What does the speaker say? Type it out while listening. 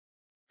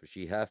for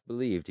she half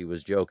believed he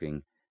was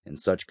joking, and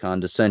such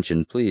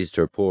condescension pleased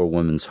her poor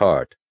woman's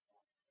heart.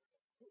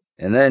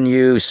 "And then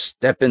you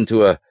step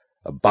into a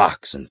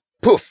box, and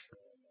poof!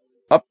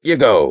 Up you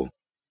go."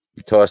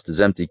 He tossed his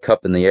empty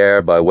cup in the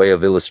air by way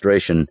of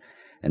illustration,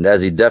 and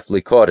as he deftly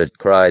caught it,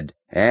 cried,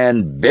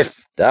 "And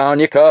biff! Down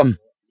you come.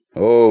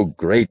 Oh,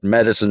 great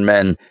medicine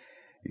men!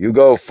 You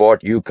go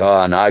Fort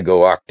Yukon, I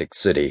go Arctic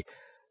City.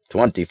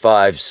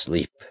 25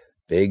 sleep.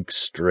 Big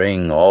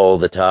string all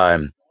the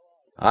time.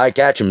 I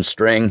catch 'em,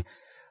 String.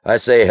 I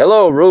say,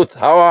 'Hello, Ruth,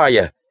 how are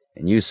you?'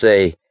 And you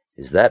say,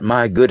 'Is that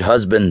my good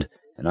husband?'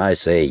 And I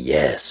say,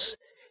 'Yes.'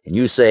 And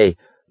you say,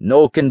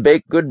 'No can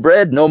bake good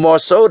bread, no more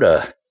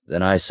soda.'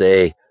 Then I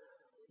say,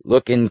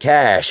 'Look in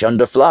cash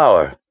under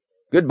flour.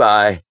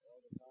 Goodbye.'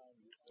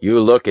 You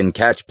look and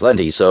catch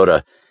plenty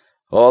soda.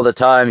 All the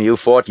time you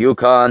Fort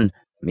Yukon,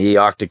 me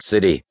Arctic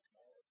City.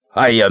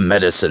 Hiya,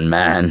 medicine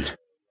man."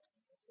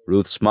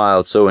 Ruth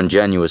smiled so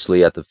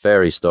ingenuously at the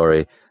fairy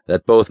story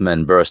that both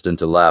men burst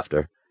into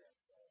laughter.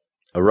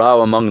 A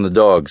row among the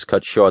dogs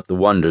cut short the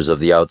wonders of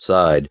the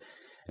outside,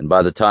 and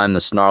by the time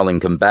the snarling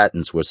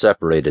combatants were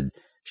separated,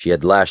 she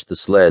had lashed the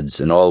sleds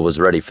and all was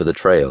ready for the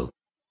trail.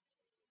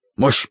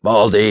 "Mush,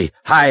 Baldy!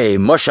 Hi,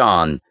 mush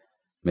on!"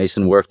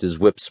 Mason worked his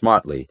whip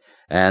smartly,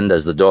 and,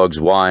 as the dogs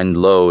whined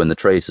low in the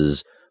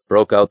traces,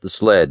 broke out the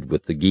sled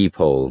with the gee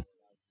pole.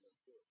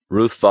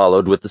 Ruth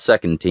followed with the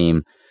second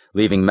team,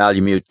 leaving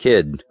Malamute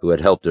Kid, who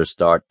had helped her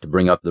start, to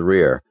bring up the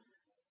rear.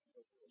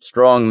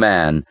 Strong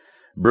man,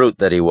 brute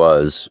that he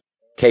was,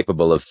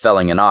 capable of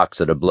felling an ox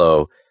at a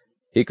blow,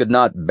 he could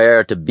not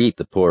bear to beat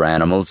the poor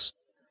animals,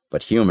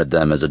 but humored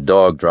them as a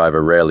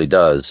dog-driver rarely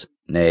does,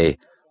 nay,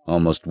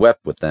 almost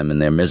wept with them in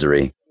their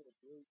misery.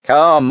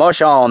 "Come,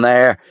 mush on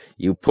there,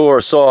 you poor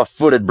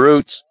soft-footed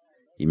brutes,"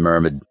 he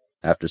murmured,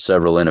 after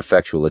several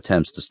ineffectual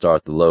attempts to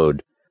start the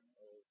load.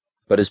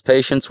 But his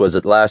patience was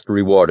at last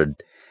rewarded,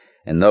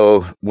 and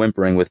though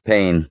whimpering with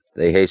pain,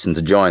 they hastened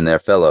to join their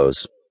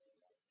fellows.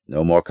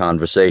 No more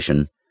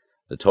conversation.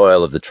 The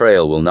toil of the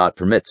trail will not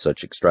permit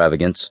such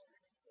extravagance.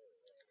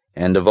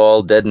 And of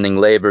all deadening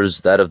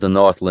labors, that of the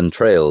Northland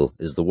Trail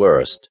is the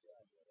worst.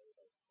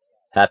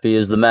 Happy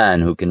is the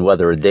man who can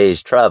weather a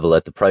day's travel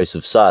at the price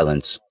of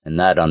silence, and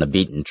that on a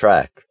beaten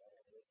track.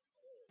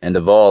 And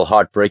of all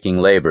heartbreaking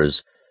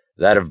labors,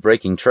 that of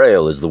breaking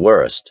trail is the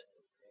worst.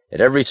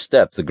 At every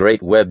step the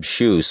great webbed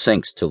shoe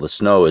sinks till the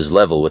snow is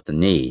level with the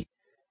knee.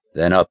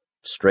 Then up,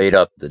 straight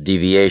up, the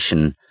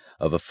deviation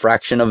of a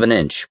fraction of an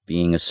inch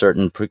being a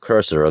certain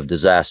precursor of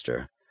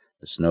disaster.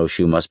 The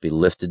snowshoe must be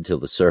lifted till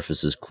the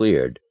surface is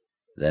cleared.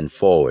 Then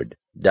forward,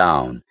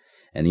 down,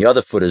 and the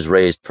other foot is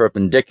raised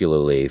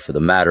perpendicularly for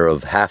the matter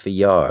of half a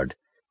yard.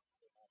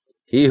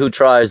 He who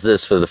tries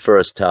this for the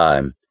first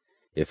time,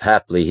 if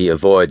haply he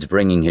avoids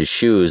bringing his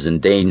shoes in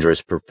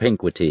dangerous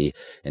propinquity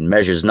and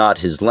measures not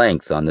his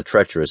length on the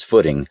treacherous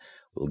footing,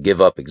 will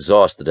give up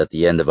exhausted at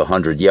the end of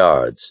 100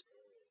 yards.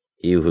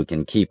 He who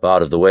can keep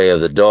out of the way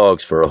of the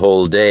dogs for a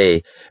whole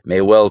day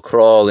may well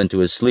crawl into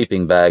his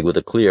sleeping bag with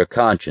a clear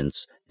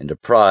conscience and a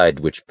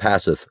pride which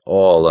passeth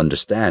all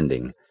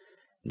understanding.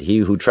 And he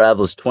who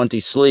travels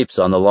 20 sleeps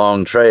on the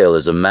long trail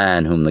is a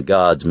man whom the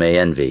gods may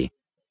envy.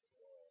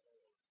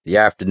 The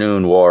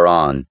afternoon wore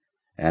on,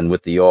 and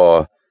with the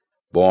awe,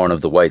 born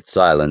of the white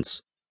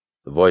silence,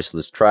 the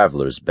voiceless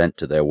travelers bent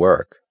to their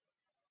work.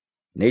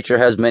 Nature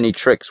has many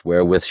tricks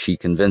wherewith she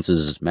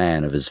convinces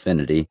man of his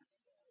finity.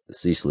 The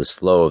ceaseless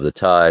flow of the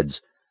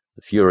tides,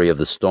 the fury of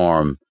the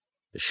storm,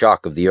 the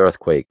shock of the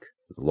earthquake,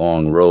 the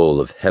long roll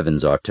of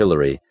heaven's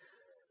artillery,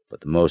 but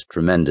the most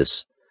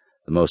tremendous,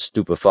 the most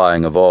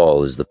stupefying of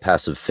all is the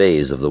passive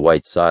phase of the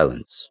white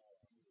silence.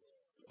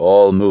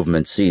 All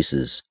movement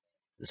ceases.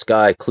 The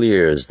sky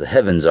clears, the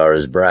heavens are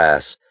as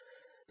brass.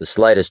 The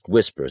slightest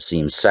whisper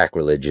seems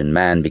sacrilege, and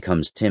man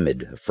becomes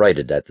timid,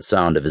 affrighted at the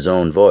sound of his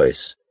own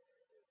voice.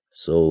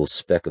 Sole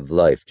speck of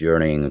life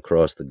journeying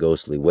across the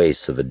ghostly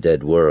wastes of a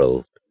dead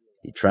world,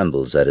 he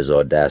trembles at his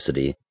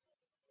audacity,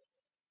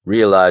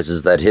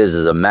 realizes that his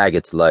is a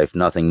maggot's life,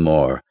 nothing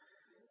more.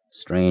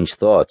 Strange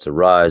thoughts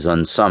arise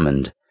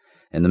unsummoned,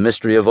 and the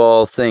mystery of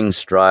all things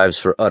strives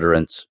for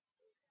utterance,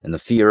 and the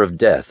fear of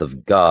death,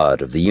 of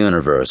God, of the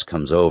universe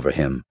comes over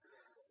him,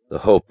 the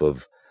hope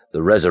of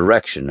the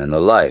resurrection and the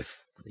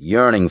life, the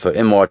yearning for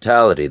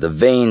immortality, the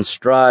vain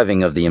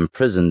striving of the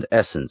imprisoned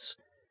essence.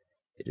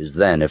 It is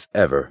then, if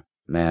ever,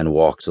 man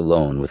walks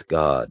alone with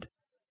God.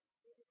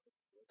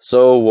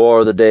 So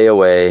wore the day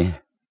away.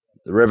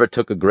 The river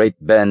took a great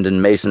bend,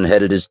 and Mason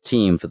headed his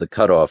team for the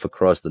cutoff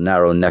across the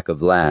narrow neck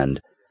of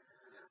land.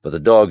 But the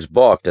dogs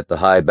balked at the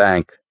high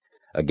bank.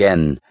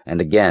 Again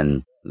and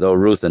again, though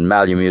Ruth and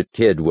Malamute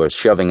Kid were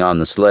shoving on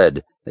the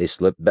sled, they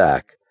slipped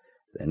back.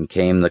 Then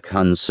came the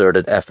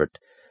concerted effort.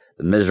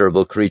 The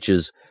miserable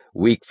creatures,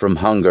 weak from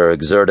hunger,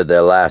 exerted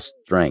their last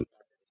strength.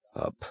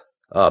 Up,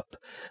 up.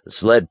 The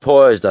sled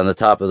poised on the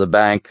top of the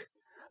bank,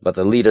 but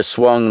the leader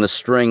swung the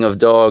string of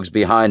dogs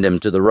behind him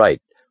to the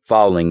right,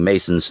 fouling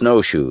Mason's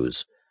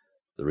snowshoes.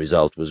 The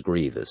result was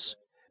grievous.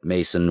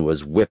 Mason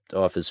was whipped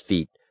off his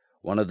feet.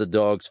 One of the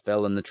dogs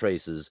fell in the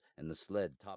traces, and the sled toppled.